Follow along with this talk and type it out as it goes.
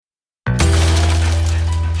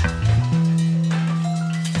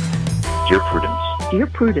Dear Prudence. Dear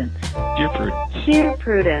Prudence. Dear Prudence. Dear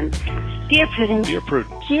Prudence. Dear Prudence. Dear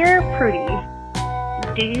Prudence. Dear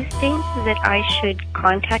Prudy. Do you think that I should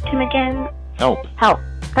contact him again? Help. Help.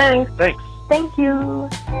 Thanks. Thanks. Thank you.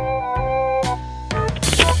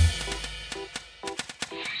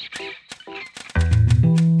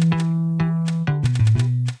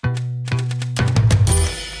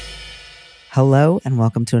 Hello, and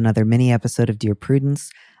welcome to another mini episode of Dear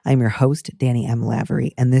Prudence. I'm your host, Danny M.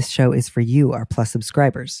 Lavery, and this show is for you, our Plus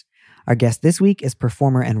subscribers. Our guest this week is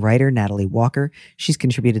performer and writer Natalie Walker. She's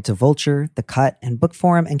contributed to Vulture, The Cut, and Book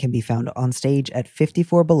Forum, and can be found on stage at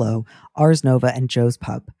 54 Below, Ars Nova, and Joe's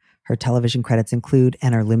Pub. Her television credits include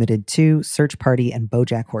and are limited to Search Party and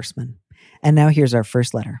BoJack Horseman. And now here's our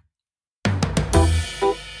first letter.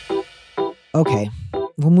 Okay,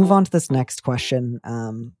 we'll move on to this next question,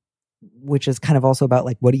 which is kind of also about,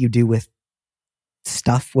 like, what do you do with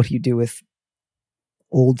stuff? What do you do with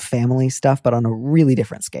old family stuff, but on a really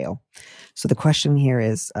different scale? So the question here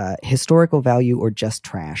is historical value or just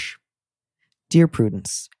trash? Dear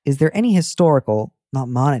Prudence, is there any historical, not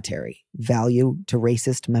monetary, value to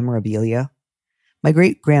racist memorabilia? My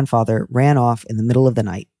great-grandfather ran off in the middle of the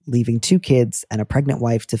night, leaving 2 kids and a pregnant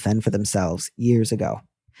wife to fend for themselves years ago.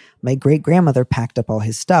 My great-grandmother packed up all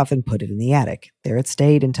his stuff and put it in the attic. There it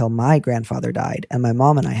stayed until my grandfather died, and my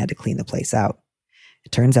mom and I had to clean the place out.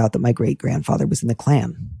 It turns out that my great-grandfather was in the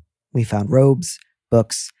Klan. We found robes,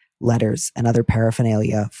 books, letters, and other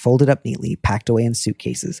paraphernalia folded up neatly, packed away in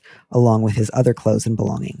suitcases, along with his other clothes and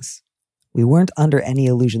belongings. We weren't under any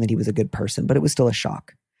illusion that he was a good person, but it was still a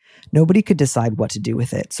shock. Nobody could decide what to do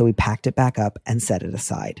with it, so we packed it back up and set it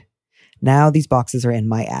aside. Now these boxes are in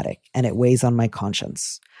my attic, and it weighs on my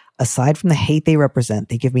conscience. Aside from the hate they represent,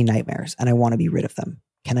 they give me nightmares, and I want to be rid of them.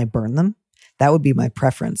 Can I burn them? That would be my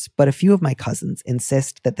preference, but a few of my cousins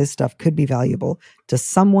insist that this stuff could be valuable to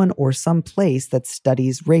someone or some place that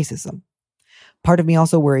studies racism. Part of me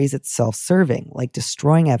also worries it's self-serving, like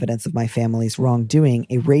destroying evidence of my family's wrongdoing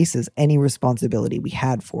erases any responsibility we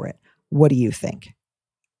had for it. What do you think?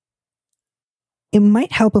 It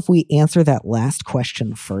might help if we answer that last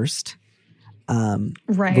question first.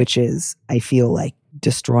 Right. Which is, I feel like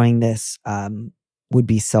destroying this would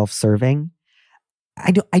be self-serving.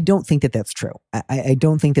 I don't think that that's true. I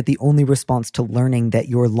don't think that the only response to learning that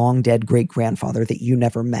your long-dead great-grandfather that you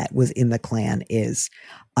never met was in the Klan is,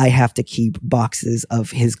 I have to keep boxes of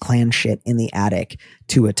his Klan shit in the attic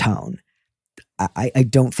to atone. I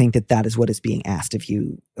don't think that that is what is being asked of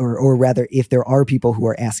you, or rather, if there are people who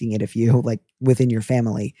are asking it of you, like within your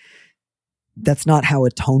family, that's not how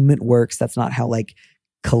atonement works. That's not how, like,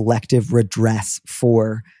 collective redress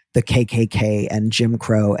for the KKK and Jim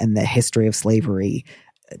Crow and the history of slavery,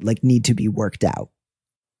 like, need to be worked out.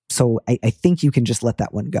 So I think you can just let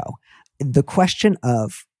that one go. The question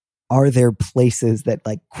of, are there places that,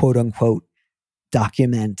 like, quote unquote,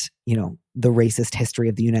 document, the racist history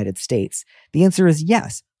of the United States? The answer is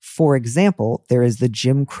yes. For example, there is the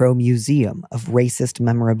Jim Crow Museum of Racist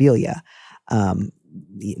Memorabilia.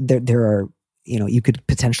 There are, you could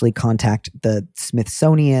potentially contact the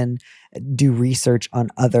Smithsonian, do research on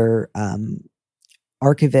other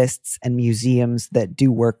archivists and museums that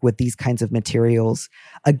do work with these kinds of materials,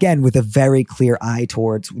 again, with a very clear eye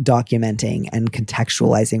towards documenting and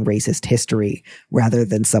contextualizing racist history, rather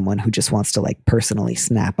than someone who just wants to, like, personally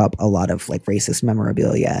snap up a lot of, like, racist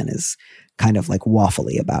memorabilia and is kind of, like,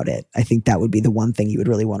 waffly about it. I think that would be the one thing you would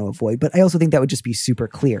really want to avoid. But I also think that would just be super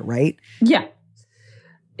clear, right? Yeah.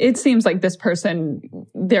 It seems like this person,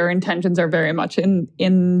 their intentions are very much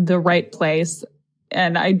in the right place.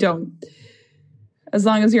 And as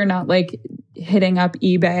long as you're not, like, hitting up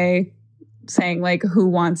eBay saying, like, who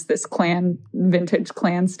wants this vintage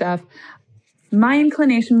Klan stuff, my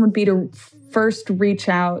inclination would be to first reach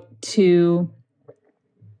out to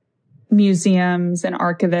museums and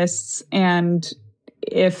archivists. And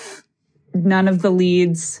if none of the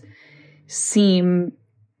leads seem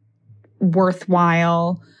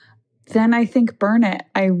worthwhile, then I think burn it.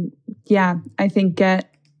 I think get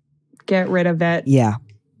rid of it. Yeah.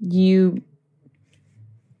 You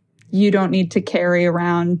don't need to carry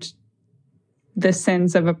around the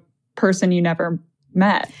sins of a person you never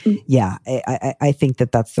met. Yeah, I think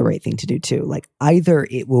that that's the right thing to do too. Like, either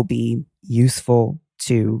it will be useful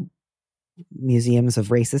to museums of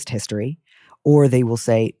racist history, or they will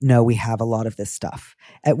say, no, we have a lot of this stuff.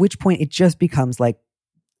 At which point it just becomes like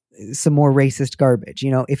some more racist garbage.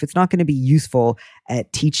 If it's not going to be useful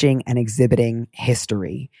at teaching and exhibiting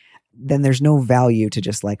history, then there's no value to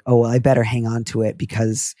just, like, oh, well, I better hang on to it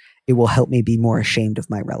because it will help me be more ashamed of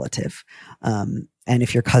my relative. And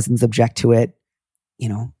if your cousins object to it,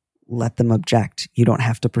 let them object. You don't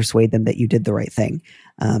have to persuade them that you did the right thing.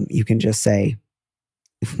 You can just say,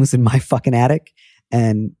 it was in my fucking attic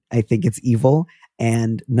and I think it's evil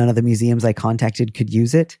and none of the museums I contacted could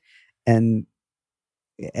use it. And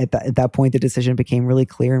at that point, the decision became really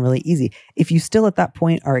clear and really easy. If you still at that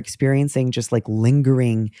point are experiencing just like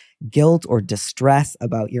lingering guilt or distress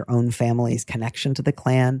about your own family's connection to the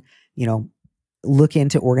Klan, look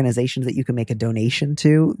into organizations that you can make a donation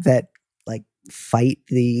to that like fight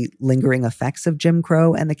the lingering effects of Jim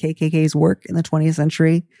Crow and the KKK's work in the 20th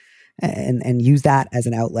century and use that as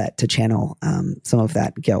an outlet to channel some of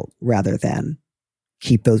that guilt rather than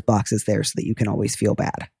keep those boxes there so that you can always feel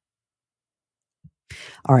bad.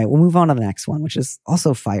 All right, we'll move on to the next one, which is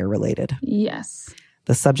also fire related. Yes.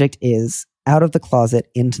 The subject is out of the closet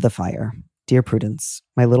into the fire. Dear Prudence,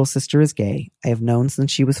 my little sister is gay. I have known since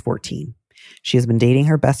she was 14. She has been dating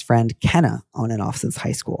her best friend, Kenna, on and off since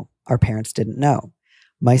high school. Our parents didn't know.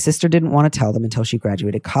 My sister didn't want to tell them until she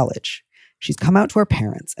graduated college. She's come out to her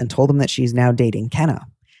parents and told them that she's now dating Kenna.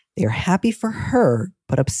 They are happy for her,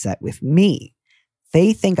 but upset with me.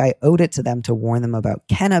 They think I owed it to them to warn them about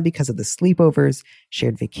Kenna because of the sleepovers,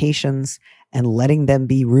 shared vacations, and letting them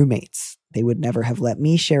be roommates. They would never have let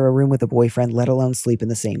me share a room with a boyfriend, let alone sleep in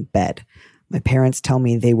the same bed. My parents tell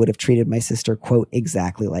me they would have treated my sister, quote,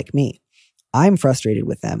 exactly like me. I'm frustrated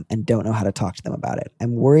with them and don't know how to talk to them about it.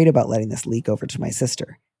 I'm worried about letting this leak over to my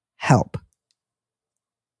sister. Help.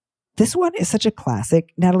 This one is such a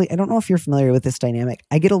classic. Natalie, I don't know if you're familiar with this dynamic.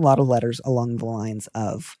 I get a lot of letters along the lines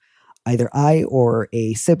of either I or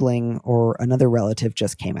a sibling or another relative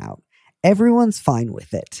just came out. Everyone's fine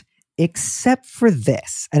with it, except for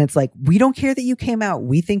this. And it's like, we don't care that you came out.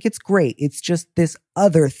 We think it's great. It's just this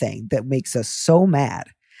other thing that makes us so mad.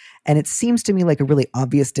 And it seems to me like a really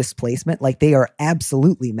obvious displacement. Like they are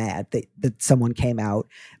absolutely mad that someone came out,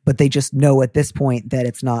 but they just know at this point that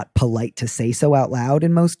it's not polite to say so out loud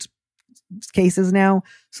in most cases now.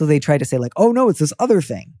 So they try to say like, oh no, it's this other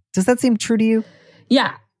thing. Does that seem true to you?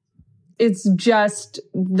 Yeah. It's just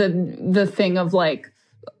the thing of like,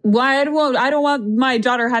 why I don't want my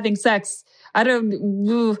daughter having sex. That's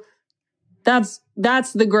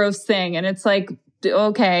the gross thing. And it's like,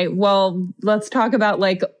 okay, well, let's talk about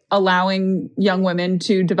like allowing young women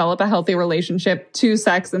to develop a healthy relationship to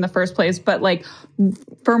sex in the first place. But like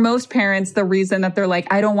for most parents, the reason that they're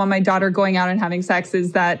like, I don't want my daughter going out and having sex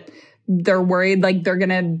is that they're worried like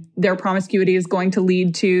their promiscuity is going to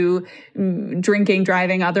lead to drinking,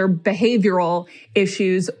 driving, other behavioral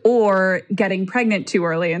issues, or getting pregnant too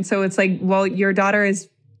early. And so it's like, well, your daughter is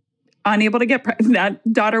unable to get pregnant.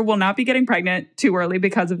 That daughter will not be getting pregnant too early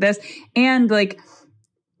because of this. And like,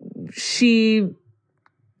 she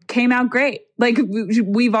came out great. Like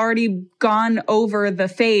we've already gone over the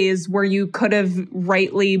phase where you could have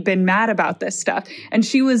rightly been mad about this stuff. And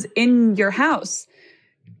she was in your house.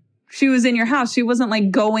 She was in your house. She wasn't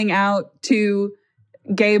like going out to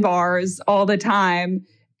gay bars all the time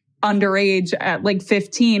underage at like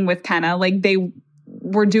 15 with Kenna. Like they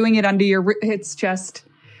were doing it under your, it's just,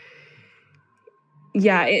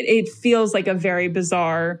 yeah, it feels like a very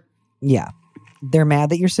bizarre. Yeah. They're mad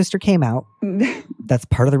that your sister came out. That's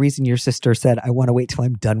part of the reason your sister said, I want to wait till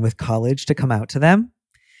I'm done with college to come out to them.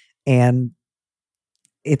 And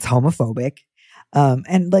it's homophobic.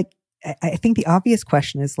 And like, I think the obvious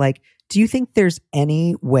question is like, do you think there's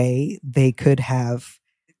any way they could have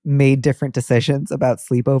made different decisions about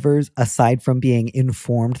sleepovers aside from being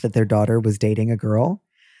informed that their daughter was dating a girl?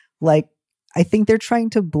 Like, I think they're trying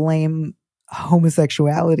to blame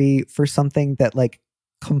homosexuality for something that like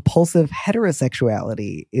compulsive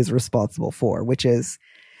heterosexuality is responsible for, which is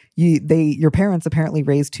your parents apparently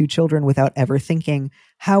raised two children without ever thinking,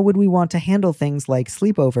 how would we want to handle things like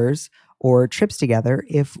sleepovers or trips together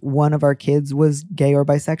if one of our kids was gay or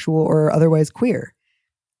bisexual or otherwise queer?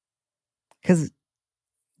 Because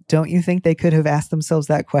don't you think they could have asked themselves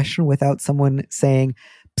that question without someone saying,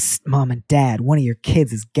 psst, mom and dad, one of your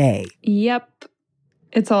kids is gay? Yep.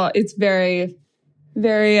 It's very,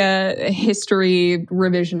 very history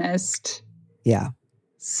revisionist. Yeah.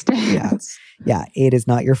 Stance. Yeah. It is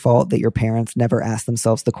not your fault that your parents never asked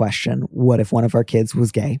themselves the question, what if one of our kids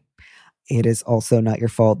was gay? It is also not your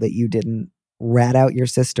fault that you didn't rat out your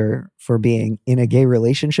sister for being in a gay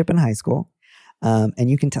relationship in high school. And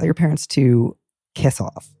you can tell your parents to kiss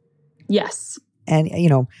off. Yes. And,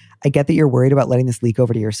 I get that you're worried about letting this leak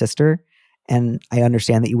over to your sister. And I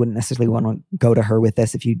understand that you wouldn't necessarily want to go to her with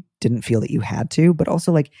this if you didn't feel that you had to. But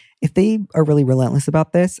also, like, if they are really relentless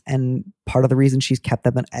about this, and part of the reason she's kept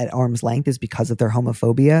them at arm's length is because of their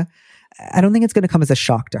homophobia, I don't think it's going to come as a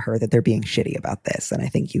shock to her that they're being shitty about this. And I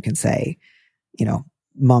think you can say,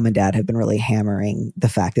 mom and dad have been really hammering the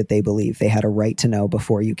fact that they believe they had a right to know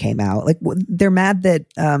before you came out. Like, they're mad that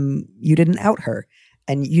you didn't out her,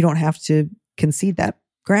 and you don't have to concede that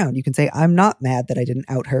ground. You can say, I'm not mad that I didn't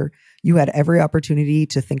out her. You had every opportunity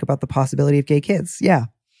to think about the possibility of gay kids. Yeah.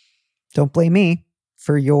 Don't blame me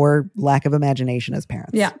for your lack of imagination as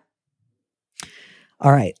parents. Yeah.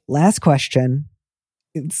 All right. Last question.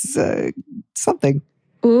 It's something.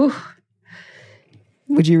 Ooh.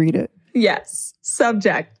 Would you read it? Yes.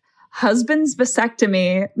 Subject: husband's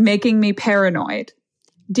vasectomy making me paranoid.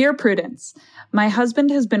 Dear Prudence, my husband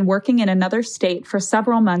has been working in another state for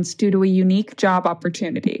several months due to a unique job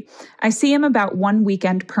opportunity. I see him about 1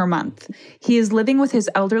 weekend per month. He is living with his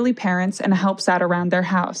elderly parents and helps out around their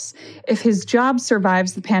house. If his job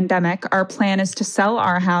survives the pandemic, our plan is to sell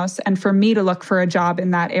our house and for me to look for a job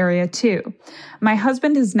in that area too. My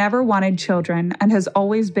husband has never wanted children and has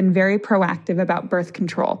always been very proactive about birth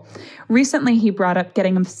control. Recently, he brought up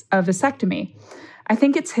getting a vasectomy. I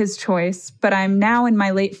think it's his choice, but I'm now in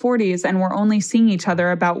my late 40s and we're only seeing each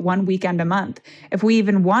other about 1 weekend a month. If we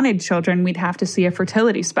even wanted children, we'd have to see a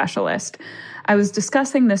fertility specialist. I was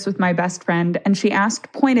discussing this with my best friend, and she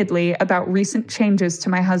asked pointedly about recent changes to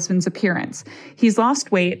my husband's appearance. He's lost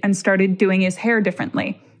weight and started doing his hair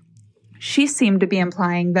differently. She seemed to be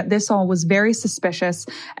implying that this all was very suspicious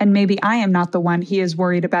and maybe I am not the one he is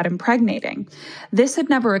worried about impregnating. This had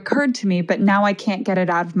never occurred to me, but now I can't get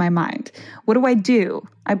it out of my mind. What do I do?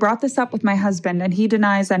 I brought this up with my husband and he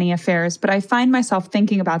denies any affairs, but I find myself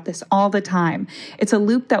thinking about this all the time. It's a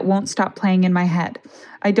loop that won't stop playing in my head.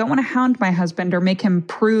 I don't want to hound my husband or make him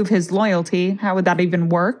prove his loyalty. How would that even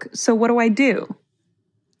work? So what do I do?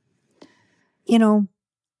 You know,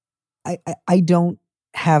 I don't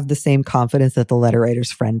have the same confidence that the letter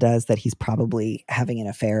writer's friend does that he's probably having an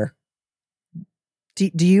affair.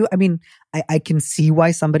 Do you? I mean, I can see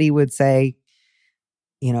why somebody would say,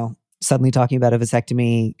 you know, suddenly talking about a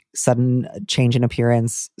vasectomy, sudden change in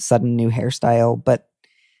appearance, sudden new hairstyle. But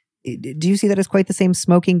do you see that as quite the same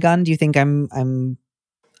smoking gun? Do you think I'm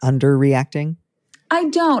underreacting? I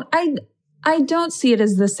don't. I don't see it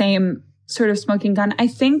as the same sort of smoking gun. I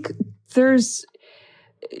think there's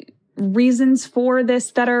reasons for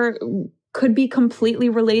this that could be completely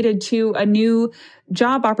related to a new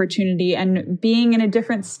job opportunity and being in a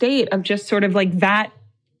different state of just sort of like that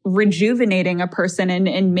rejuvenating a person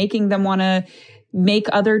and making them want to make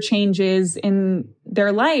other changes in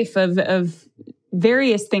their life of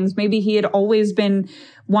various things. Maybe he had always been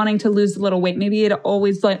wanting to lose a little weight. Maybe he had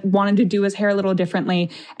always wanted to do his hair a little differently.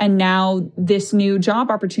 And now this new job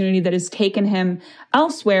opportunity that has taken him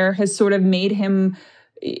elsewhere has sort of made him,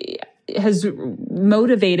 has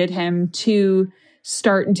motivated him to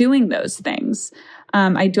start doing those things.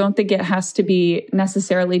 I don't think it has to be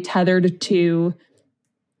necessarily tethered to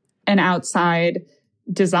an outside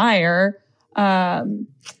desire at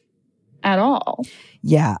all.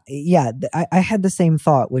 Yeah. I had the same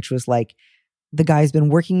thought, which was like, the guy's been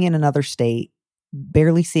working in another state,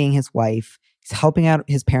 barely seeing his wife. He's helping out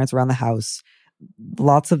his parents around the house.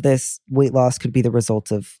 Lots of this weight loss could be the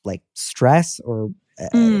result of like stress or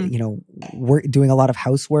doing a lot of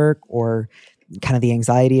housework or kind of the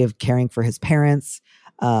anxiety of caring for his parents.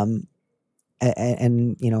 And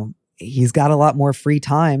you know, he's got a lot more free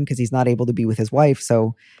time because he's not able to be with his wife.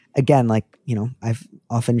 So again, like, you know, I've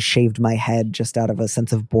often shaved my head just out of a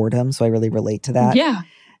sense of boredom. So I really relate to that. Yeah.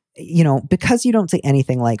 You know, because you don't say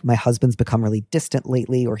anything like my husband's become really distant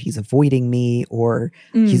lately, or he's avoiding me, or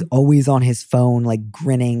he's always on his phone, like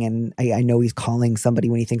grinning. And I know he's calling somebody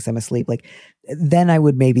when he thinks I'm asleep. Like, then I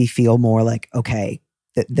would maybe feel more like, okay,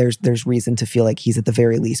 that there's reason to feel like he's at the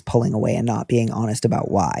very least pulling away and not being honest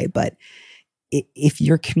about why. But if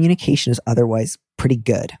your communication is otherwise pretty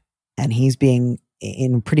good and he's being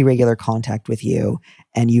in pretty regular contact with you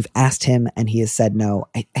and you've asked him and he has said no,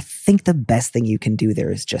 I think the best thing you can do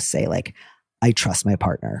there is just say like, I trust my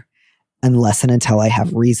partner. Unless and until I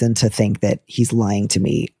have reason to think that he's lying to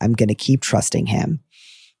me, I'm going to keep trusting him.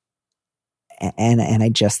 And I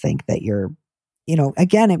just think that you're, you know,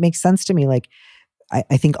 again, it makes sense to me. Like,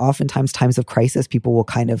 I think oftentimes times of crisis, people will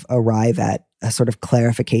kind of arrive at a sort of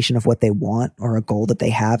clarification of what they want or a goal that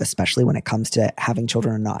they have, especially when it comes to having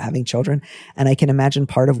children or not having children. And I can imagine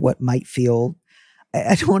part of what might feel,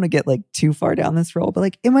 I don't want to get like too far down this road, but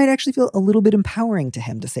like it might actually feel a little bit empowering to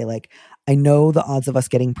him to say like, I know the odds of us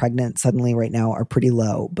getting pregnant suddenly right now are pretty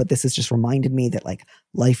low, but this has just reminded me that like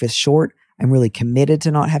life is short. I'm really committed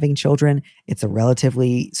to not having children. It's a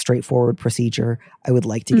relatively straightforward procedure. I would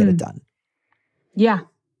like to get it done. Yeah.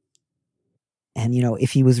 And,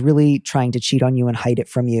 if he was really trying to cheat on you and hide it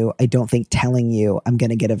from you, I don't think telling you I'm going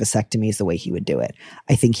to get a vasectomy is the way he would do it.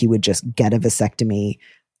 I think he would just get a vasectomy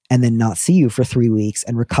and then not see you for 3 weeks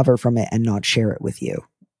and recover from it and not share it with you.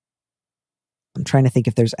 I'm trying to think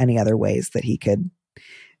if there's any other ways that he could.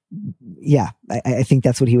 Yeah, I think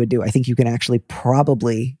that's what he would do. I think you can actually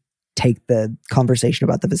probably take the conversation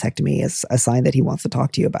about the vasectomy as a sign that he wants to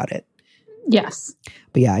talk to you about it. Yes.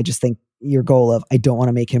 But yeah, I just think your goal of, I don't want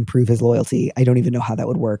to make him prove his loyalty. I don't even know how that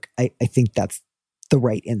would work. I think that's the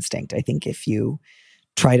right instinct. I think if you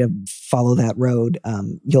try to follow that road,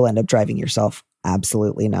 you'll end up driving yourself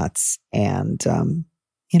absolutely nuts. And,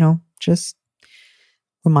 just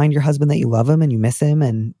remind your husband that you love him and you miss him.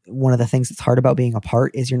 And one of the things that's hard about being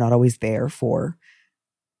apart is you're not always there for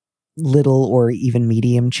little or even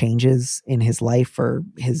medium changes in his life or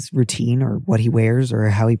his routine or what he wears or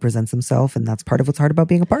how he presents himself. And that's part of what's hard about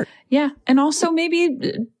being apart. Yeah. And also maybe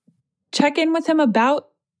check in with him about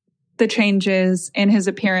the changes in his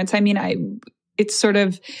appearance. I mean, it's sort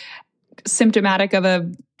of symptomatic of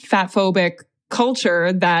a fat phobic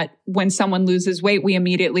culture that when someone loses weight, we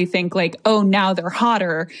immediately think like, oh, now they're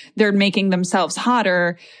hotter. They're making themselves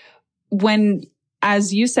hotter. When,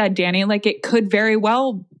 as you said, Danny, like it could very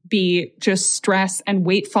well be just stress and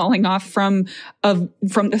weight falling off from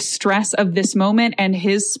the stress of this moment and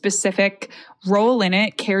his specific role in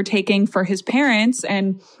it, caretaking for his parents.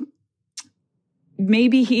 And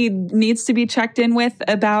maybe he needs to be checked in with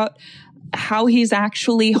about how he's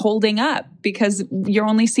actually holding up, because you're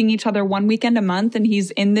only seeing each other one weekend a month and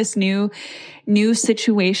he's in this new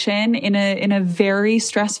situation in a very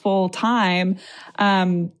stressful time.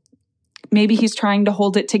 Maybe he's trying to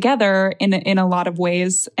hold it together in a lot of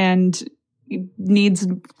ways and needs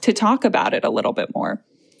to talk about it a little bit more.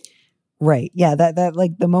 Right. Yeah. That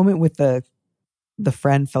like the moment with the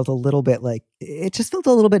friend felt a little bit like, it just felt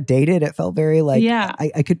a little bit dated. It felt very like, yeah.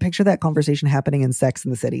 I could picture that conversation happening in Sex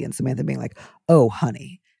and the City and Samantha being like, oh,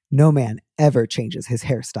 honey, no man ever changes his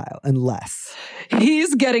hairstyle unless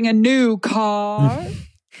he's getting a new car.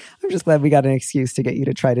 I'm just glad we got an excuse to get you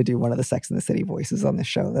to try to do one of the Sex and the City voices on this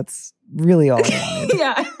show. That's really all I wanted.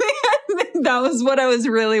 Yeah. That was what I was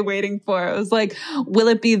really waiting for. I was like, will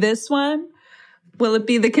it be this one? Will it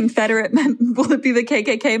be the Confederate? Will it be the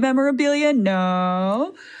KKK memorabilia?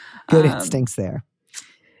 No. Good instincts there.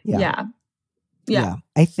 Yeah.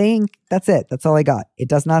 I think that's it. That's all I got. It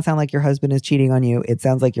does not sound like your husband is cheating on you. It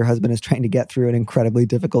sounds like your husband is trying to get through an incredibly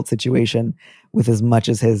difficult situation with as much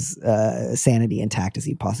as his sanity intact as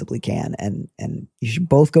he possibly can. And you should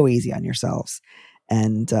both go easy on yourselves.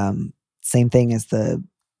 And same thing as the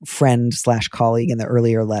friend/colleague in the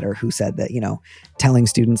earlier letter who said that, telling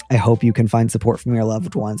students, I hope you can find support from your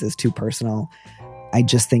loved ones is too personal. I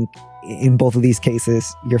just think in both of these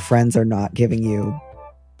cases, your friends are not giving you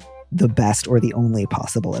the best or the only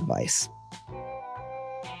possible advice.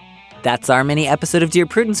 That's our mini episode of Dear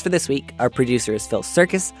Prudence for this week. Our producer is Phil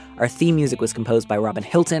Serkis. Our theme music was composed by Robin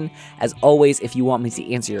Hilton. As always, if you want me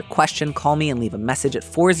to answer your question, call me and leave a message at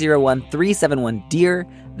 401-371-DEAR.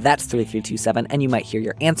 That's 3327, and you might hear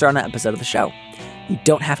your answer on an episode of the show. You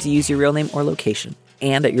don't have to use your real name or location.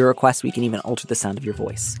 And at your request, we can even alter the sound of your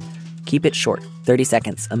voice. Keep it short, 30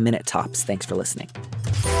 seconds, a minute tops. Thanks for listening.